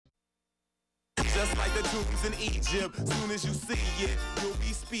just like the tombs in Egypt. Soon as you see it, you'll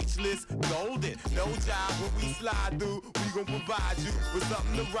be speechless. Golden, no job when we slide through. We gon' provide you with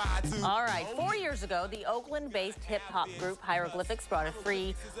something to ride to. All right, 4 years ago, the Oakland-based hip-hop group Hieroglyphics brought a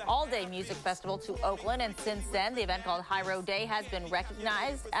free all-day music festival to Oakland, and since then, the event called Hiero Day has been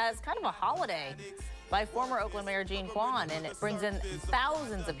recognized as kind of a holiday by former Oakland Mayor Jean Quan, and it brings in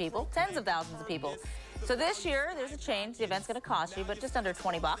thousands of people, tens of thousands of people. So this year, there's a change. The event's going to cost you, but just under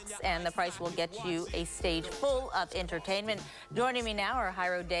 $20, and the price will get you a stage full of entertainment. Joining me now are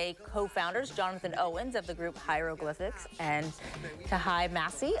Hiero Day co-founders Jonathan Owens of the group Hieroglyphics and Tahai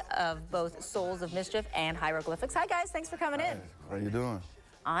Massey of both Souls of Mischief and Hieroglyphics. Hi, guys. Thanks for coming in. How you doing?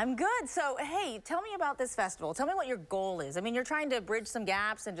 I'm good. So, hey, tell me about this festival. Tell me what your goal is. I mean, you're trying to bridge some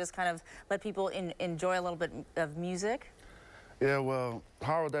gaps and just kind of let people enjoy a little bit of music. Yeah, well,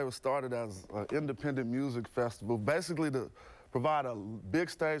 Hiero Day was started as an independent music festival, basically to provide a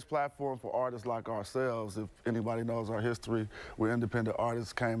big stage platform for artists like ourselves. If anybody knows our history, we're independent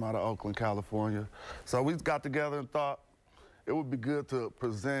artists, came out of Oakland, California. So we got together and thought it would be good to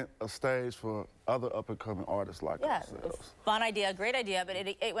present a stage for other up-and-coming artists like ourselves. Fun idea, great idea, but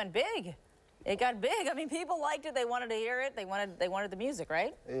it went big. It got big. I mean, people liked it. They wanted to hear it. They wanted the music,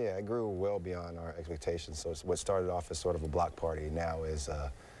 right? Yeah, it grew well beyond our expectations. So what started off as sort of a block party now is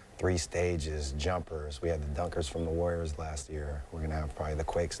 3 stages, jumpers. We had the Dunkers from the Warriors last year. We're going to have probably the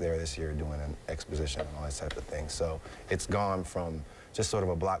Quakes there this year doing an exposition and all that type of thing. So it's gone from just sort of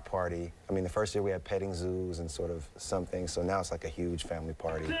a block party. I mean, the first year we had petting zoos and sort of some things. So now it's like a huge family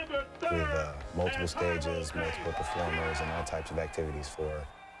party with multiple stages, multiple performers, and all types of activities for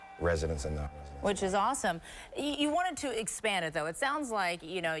residents and non-residents. Which is awesome. You wanted to expand it, though. It sounds like,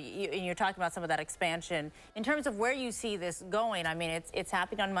 you know, you're talking about some of that expansion. In terms of where you see this going, I mean, it's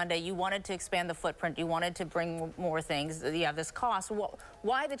happening on Monday. You wanted to expand the footprint. You wanted to bring more things. You have this cost.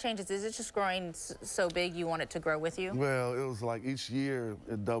 Why the changes? Is it just growing so big you want it to grow with you? Well, it was like each year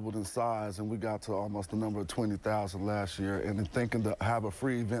it doubled in size, and we got to almost the number of 20,000 last year. And in thinking to have a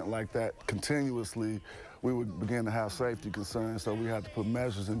free event like that continuously, we would begin to have safety concerns, so we had to put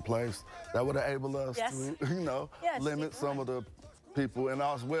measures in place that would enable us to, you know, limit some of the people and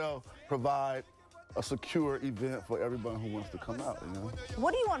as well provide a secure event for everyone who wants to come out, you know.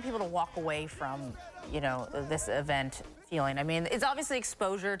 What do you want people to walk away from, you know, this event feeling? I mean, it's obviously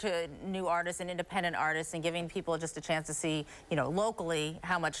exposure to new artists and independent artists and giving people just a chance to see, you know, locally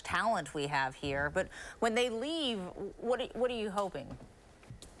how much talent we have here. But when they leave, what are you hoping?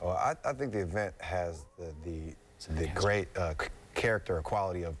 Well, I think the event has the great character or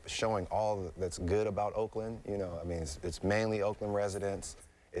quality of showing all that's good about Oakland. You know, I mean, it's mainly Oakland residents,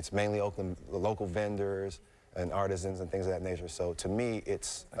 it's mainly Oakland local vendors and artisans and things of that nature. So to me,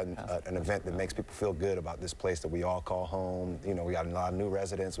 it's an event that makes people feel good about this place that we all call home. You know, we got a lot of new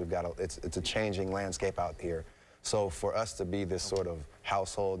residents. We've got it's a changing landscape out here. So for us to be this sort of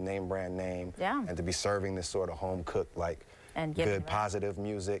household name brand name, and to be serving this sort of home cooked like and good, positive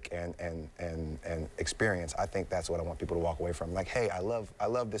music and experience, I think that's what I want people to walk away from. Like, hey, I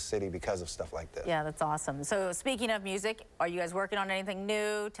love this city because of stuff like this. Yeah, that's awesome. So speaking of music, are you guys working on anything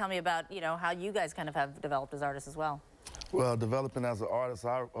new? Tell me about, you know, how you guys kind of have developed as artists as well. Well, developing as an artist,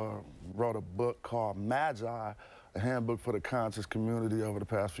 I wrote a book called Magi, a handbook for the conscious community over the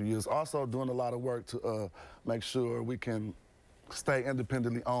past few years. Also doing a lot of work to make sure we can stay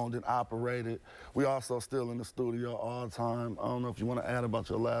independently owned and operated. We also still in the studio all the time. I don't know if you want to add about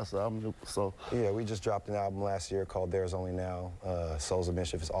your last album. So yeah, we just dropped an album last year called There's Only Now. Souls of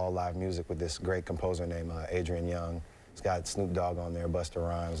Mischief is all live music with this great composer named Adrian Young. It's got Snoop Dogg on there, Busta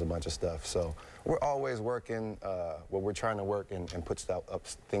Rhymes, a bunch of stuff. So we're always working, we're trying to work and put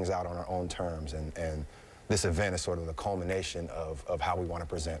things out on our own terms. And this event is sort of the culmination of how we want to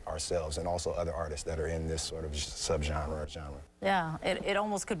present ourselves and also other artists that are in this sort of subgenre or genre. Yeah, it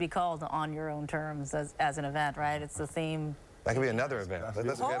almost could be called On Your Own Terms as an event, right? It's the theme. That could be another event. That's a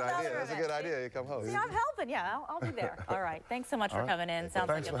good idea. That's a good idea. You come host. See, I'm helping. Yeah, I'll be there. All right. Thanks so much for coming in. Sounds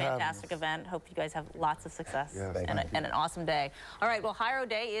like a fantastic event. Hope you guys have lots of success and an awesome day. All right. Well, Hiero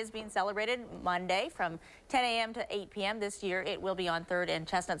Day is being celebrated Monday from 10 a.m. to 8 p.m. this year. It will be on 3rd and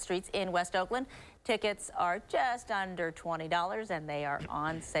Chestnut Streets in West Oakland. Tickets are just under $20, and they are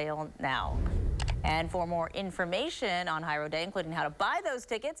on sale now. And for more information on Hiero Day, including how to buy those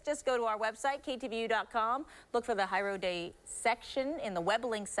tickets, just go to our website, KTVU.com. Look for the Hiero Day section in the web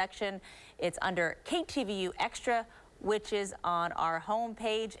link section. It's under KTVU Extra, which is on our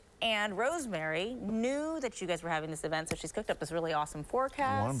homepage. And Rosemary knew that you guys were having this event, so she's cooked up this really awesome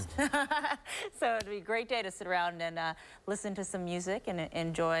forecast. So it'd be a great day to sit around and listen to some music and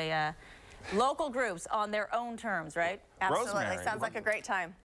enjoy local groups on their own terms, right? Absolutely. Rosemary. Sounds like a great time.